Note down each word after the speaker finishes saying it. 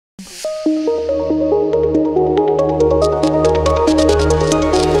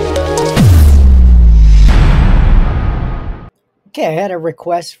Okay, I had a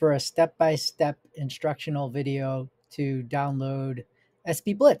request for a step-by-step instructional video to download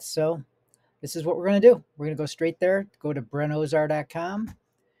spBlitz. So this is what we're going to do. We're going to go straight there, go to brenozar.com.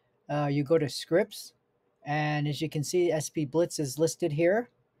 You go to scripts, and as you can see, spBlitz is listed here.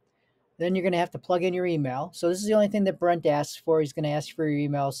 Then you're going to have to plug in your email. So this is the only thing that Brent asks for. He's going to ask for your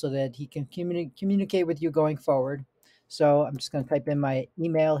email so that he can communicate with you going forward. So I'm just going to type in my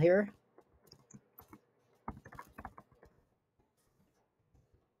email here.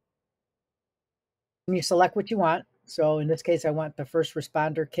 And you select what you want. So in this case, I want the first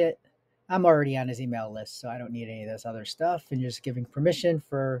responder kit. I'm already on his email list, so I don't need any of this other stuff. And you're just giving permission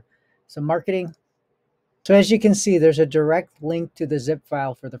for some marketing. So as you can see, there's a direct link to the zip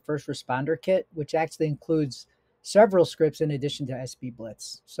file for the first responder kit, which actually includes several scripts in addition to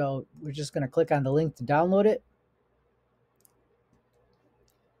spBlitz. So we're just going to click on the link to download it.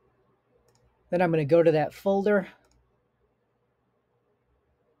 Then I'm going to go to that folder.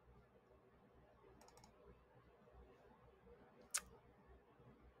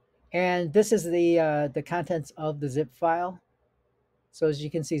 And this is the contents of the zip file. So as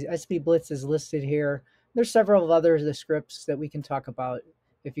you can see, spBlitz is listed here. There's several of the scripts that we can talk about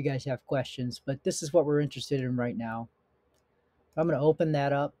if you guys have questions, but this is what we're interested in right now. I'm going to open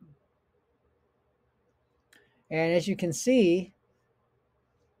that up. And as you can see,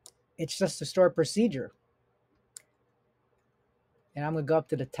 it's just a stored procedure. And I'm going to go up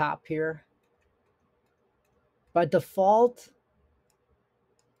to the top here. By default,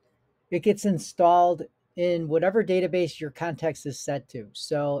 it gets installed in whatever database your context is set to.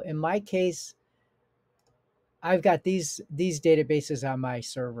 So in my case, I've got these databases on my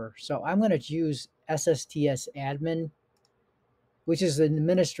server. So I'm going to use SSTS admin, which is an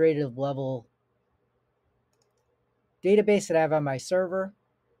administrative level database that I have on my server.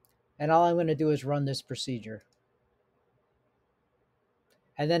 And all I'm going to do is run this procedure.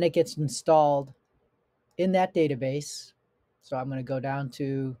 And then it gets installed in that database. So I'm going to go down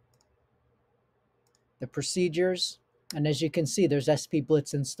to the procedures. And as you can see, there's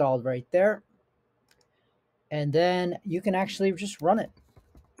spBlitz installed right there. And then you can actually just run it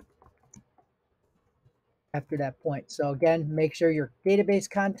after that point. So again, make sure your database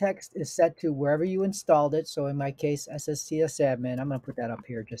context is set to wherever you installed it. So in my case, SSTS admin. I'm going to put that up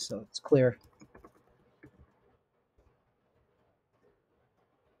here just so it's clear.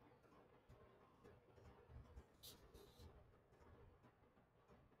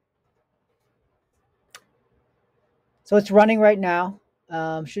 So it's running right now.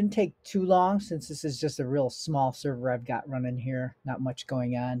 Shouldn't take too long since this is just a real small server I've got running here. Not much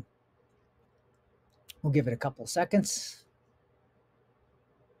going on. We'll give it a couple seconds.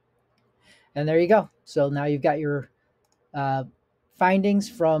 And there you go. So now you've got your findings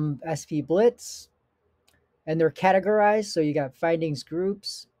from spBlitz, and they're categorized. So you got findings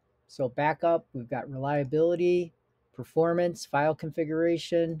groups. So backup, we've got reliability, performance, file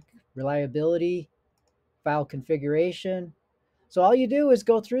configuration, reliability, file configuration. So all you do is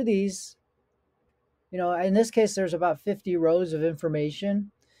go through these. You know, in this case, there's about 50 rows of information.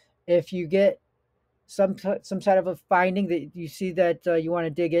 If you get some sort of a finding that you see that you want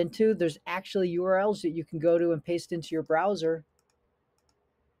to dig into, there's actually URLs that you can go to and paste into your browser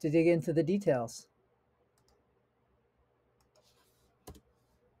to dig into the details.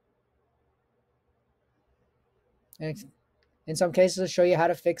 And in some cases, it'll show you how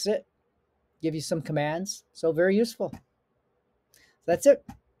to fix it, give you some commands. So very useful. That's it.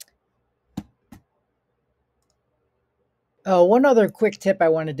 Oh, one other quick tip I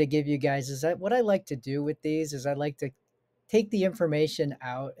wanted to give you guys is that what I like to do with these is I like to take the information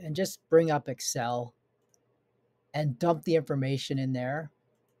out and just bring up Excel and dump the information in there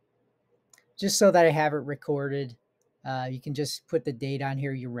just so that I have it recorded. You can just put the date on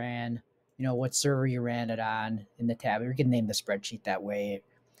here you ran, you know, what server you ran it on in the tab. You can name the spreadsheet that way.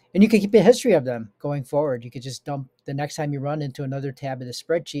 And you can keep a history of them going forward. You could just dump the next time you run into another tab of the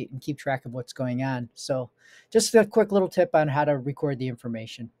spreadsheet and keep track of what's going on. So just a quick little tip on how to record the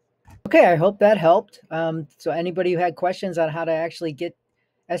information. Okay, I hope that helped. So anybody who had questions on how to actually get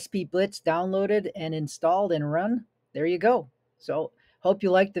spBlitz downloaded and installed and run, there you go. So hope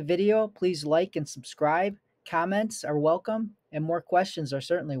you liked the video. Please like and subscribe. Comments are welcome, and more questions are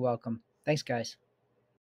certainly welcome. Thanks, guys.